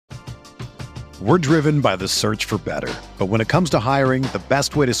We're driven by the search for better. But when it comes to hiring, the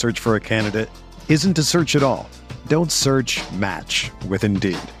best way to search for a candidate isn't to search at all. Don't search, match with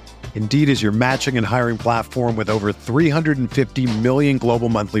Indeed. Indeed is your matching and hiring platform with over 350 million global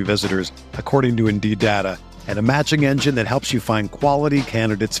monthly visitors, according to Indeed data, and a matching engine that helps you find quality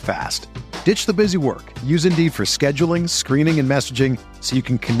candidates fast. Ditch the busy work. Use Indeed for scheduling, screening, and messaging so you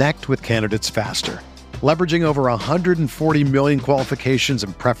can connect with candidates faster. Leveraging over 140 million qualifications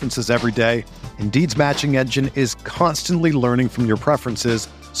and preferences every day, Indeed's matching engine is constantly learning from your preferences,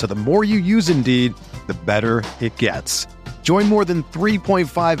 so the more you use Indeed, the better it gets. Join more than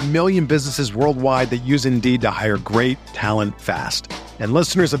 3.5 million businesses worldwide that use Indeed to hire great talent fast. And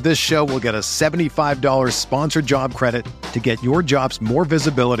listeners of this show will get a $75 sponsored job credit to get your jobs more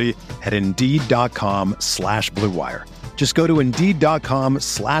visibility at Indeed.com/Blue Wire. Just go to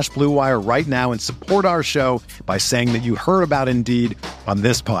Indeed.com/Blue Wire right now and support our show by saying that you heard about Indeed on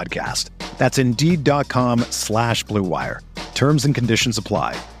this podcast. That's Indeed.com/Blue Wire. Terms and conditions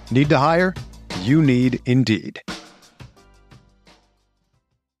apply. Need to hire? You need Indeed.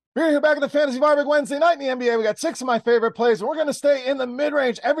 We're here back at the Fantasy Bar Big Wednesday night in the NBA. We got 6 of my favorite plays, and we're going to stay in the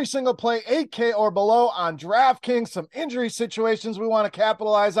mid-range. Every single play, 8K or below on DraftKings. Some injury situations we want to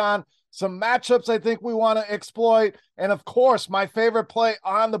capitalize on. Some matchups I think we want to exploit. And, of course, my favorite play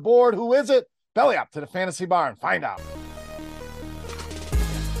on the board. Who is it? Belly up to the Fantasy Bar and find out.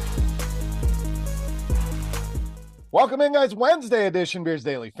 Welcome in, guys. Wednesday edition, Beers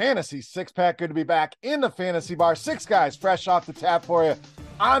Daily Fantasy Six-Pack. Good to be back in the Fantasy Bar. 6 guys fresh off the tap for you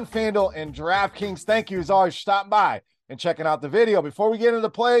on FanDuel and DraftKings. Thank you, as always, for stopping by and checking out the video. Before we get into the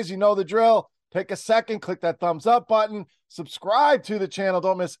plays, you know the drill. Take a second, click that thumbs up button, subscribe to the channel.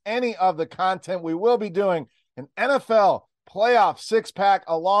 Don't miss any of the content. We will be doing an NFL playoff 6-pack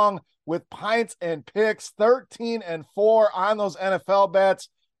along with pints and picks, 13-4 on those NFL bets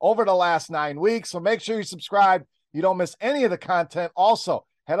over the last 9 weeks. So make sure you subscribe. You don't miss any of the content. Also,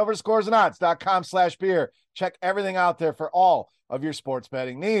 head over to scoresandodds.com/beer. Check everything out there for all of your sports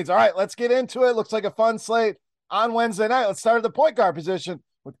betting needs. All right, let's get into it. Looks like a fun slate on Wednesday night. Let's start at the point guard position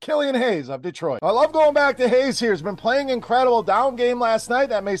with Killian Hayes of Detroit. I love going back to Hayes here. He's been playing incredible. Down game last night.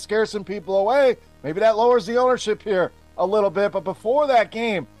 That may scare some people away. Maybe that lowers the ownership here a little bit. But before that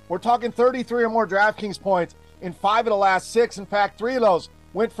game, we're talking 33 or more DraftKings points in 5 of the last 6. In fact, 3 of those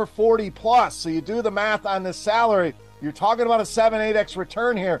went for 40+. So you do the math on this salary. You're talking about a 7-8x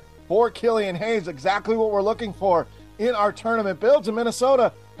return here for Killian Hayes. Exactly what we're looking for in our tournament builds. And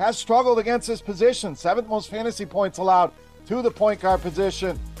Minnesota has struggled against this position. 7th most fantasy points allowed to the point guard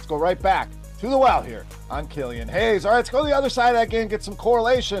position. Let's go right back to the well here on Killian Hayes. All right, let's go to the other side of that game, get some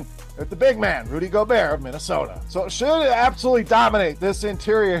correlation with the big man, Rudy Gobert of Minnesota. So it should absolutely dominate this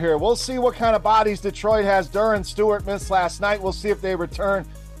interior here. We'll see what kind of bodies Detroit has. Duran Stewart missed last night. We'll see if they return,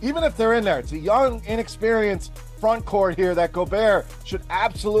 even if they're in there. It's a young, inexperienced front court here that Gobert should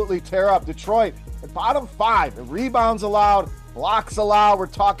absolutely tear up. Detroit at bottom 5, rebounds allowed, blocks allowed. We're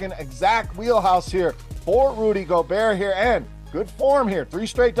talking exact wheelhouse here for Rudy Gobert here, and good form here. 3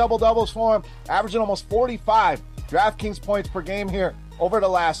 straight double-doubles for him, averaging almost 45 DraftKings points per game here over the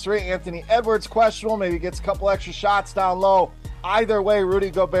last 3. Anthony Edwards questionable, maybe gets a couple extra shots down low. Either way, Rudy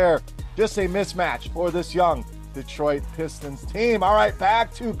Gobert, just a mismatch for this young Detroit Pistons team. All right,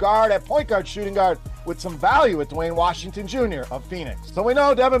 back to guard at point guard, shooting guard, with some value with Dwayne Washington Jr. of Phoenix. So we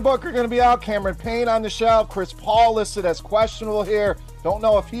know Devin Booker going to be out, Cameron Payne on the shelf, Chris Paul listed as questionable here. Don't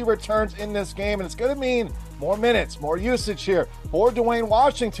know if he returns in this game, and it's going to mean more minutes, more usage here for Dwayne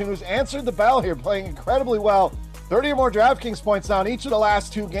Washington, who's answered the bell here, playing incredibly well. 30 or more DraftKings points down each of the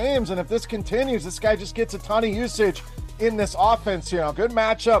last 2 games, and if this continues, this guy just gets a ton of usage in this offense here. Now, good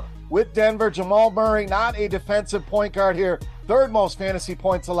matchup with Denver. Jamal Murray, not a defensive point guard here. 3rd most fantasy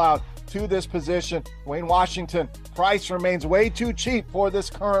points allowed to this position. Dwayne Washington, price remains way too cheap for this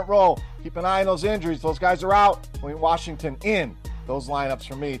current role. Keep an eye on those injuries. Those guys are out. Dwayne Washington in those lineups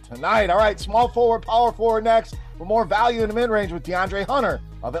for me tonight. All right, small forward, power forward next, for more value in the mid-range with DeAndre Hunter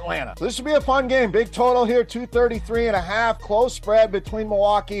of Atlanta. So this should be a fun game. Big total here, 233.5. Close spread between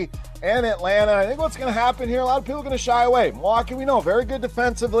Milwaukee and Atlanta. I think what's going to happen here, a lot of people are going to shy away. Milwaukee, we know, very good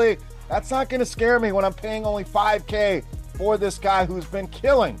defensively. That's not going to scare me when I'm paying only $5K for this guy who's been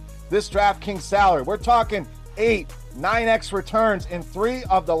killing this DraftKings salary. We're talking 8, 9x returns in 3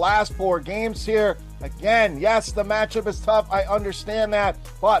 of the last 4 games here. Again, yes, the matchup is tough. I understand that.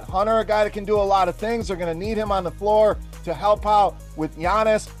 But Hunter, a guy that can do a lot of things. They're going to need him on the floor to help out with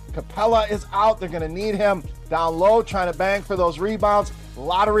Giannis. Capella is out. They're going to need him down low, trying to bang for those rebounds. A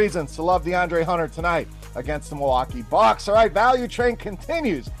lot of reasons to love DeAndre Hunter tonight against the Milwaukee Bucks. All right, value train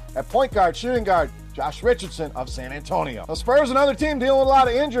continues at point guard, shooting guard Josh Richardson of San Antonio. The Spurs, another team dealing with a lot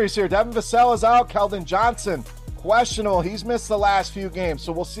of injuries here. Devin Vassell is out. Keldon Johnson, questionable. He's missed the last few games,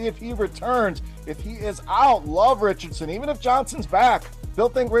 so we'll see if he returns. If he is out, love Richardson. Even if Johnson's back, still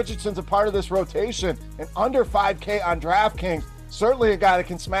think Richardson's a part of this rotation. And under $5K on DraftKings, certainly a guy that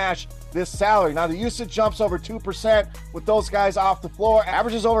can smash this salary. Now, the usage jumps over 2% with those guys off the floor,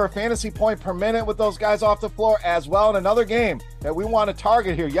 averages over a fantasy point per minute with those guys off the floor as well. In another game that we want to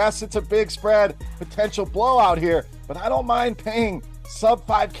target here. Yes, it's a big spread, potential blowout here, but I don't mind paying sub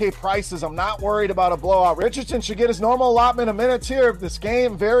 5K prices. I'm not worried about a blowout. Richardson should get his normal allotment of minutes here. This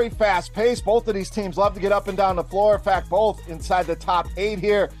game, very fast paced. Both of these teams love to get up and down the floor. In fact, both inside the top 8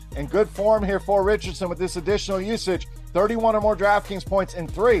 here, and good form here for Richardson with this additional usage. 31 or more DraftKings points in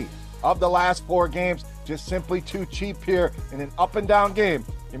 3 of the last 4 games. Just simply too cheap here in an up and down game.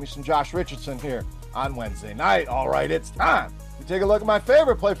 Give me some Josh Richardson here on Wednesday night. All right, it's time to take a look at my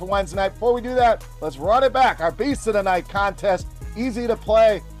favorite play for Wednesday night. Before we do that, let's run it back. Our Beast of the Night contest, easy to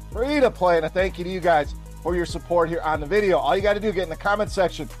play, free to play, and a thank you to you guys for your support here on the video. All you got to do, get in the comment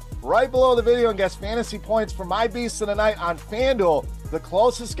section right below the video and guess fantasy points for my Beast of the Night on FanDuel. The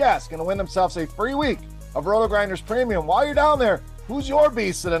closest guess going to win themselves a free week of RotoGrinders Premium. While you're down there, who's your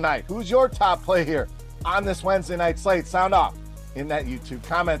Beast of the Night? Who's your top play here on this Wednesday night slate? Sound off in that YouTube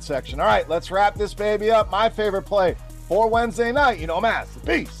comment section. All right, let's wrap this baby up. My favorite play for Wednesday night, you know him as the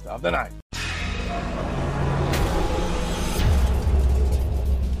Beast of the Night.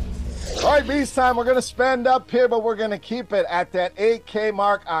 All right, Beast time. We're going to spend up here, but we're going to keep it at that 8K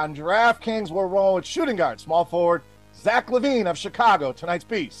mark on DraftKings. We're rolling with shooting guard, small forward, Zach LaVine of Chicago, tonight's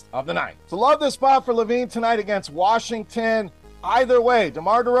Beast of the Night. So love this spot for LaVine tonight against Washington. Either way,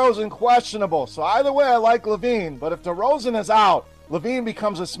 DeMar DeRozan questionable. So either way, I like LaVine. But if DeRozan is out, LaVine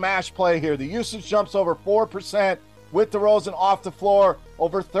becomes a smash play here. The usage jumps over 4% with DeRozan off the floor,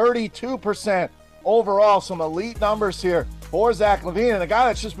 over 32% overall. Some elite numbers here for Zach LaVine, and a guy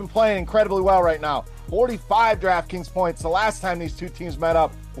that's just been playing incredibly well right now. 45 DraftKings points the last time these two teams met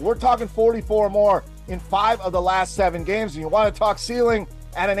up. We're talking 44 more in 5 of the last 7 games. And you want to talk ceiling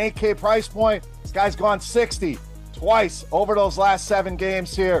at an 8K price point, this guy's gone 60 twice over those last 7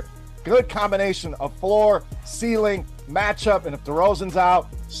 games here. Good combination of floor, ceiling, matchup, and if DeRozan's out,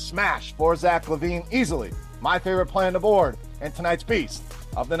 smash for Zach LaVine easily. My favorite play on the board and tonight's Beast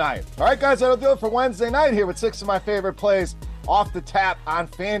of the Night. All right, guys, that'll do it for Wednesday night here with 6 of my favorite plays off the tap on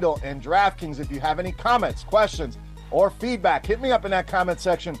FanDuel and DraftKings. If you have any comments, questions, or feedback, hit me up in that comment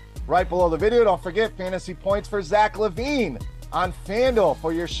section right below the video. Don't forget fantasy points for Zach LaVine on FanDuel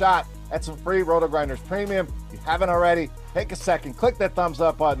for your shot at some free RotoGrinders Premium. If you haven't already, take a second, click that thumbs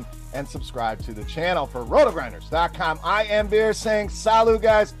up button, and subscribe to the channel. For RotoGrinders.com, I am Beer saying salut,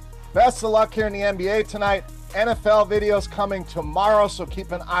 guys. Best of luck here in the NBA tonight. NFL videos coming tomorrow, so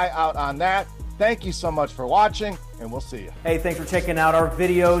keep an eye out on that. Thank you so much for watching, and we'll see you. Hey, thanks for checking out our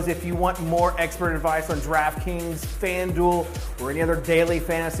videos. If you want more expert advice on DraftKings, FanDuel, or any other daily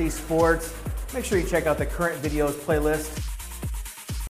fantasy sports, make sure you check out the current videos playlist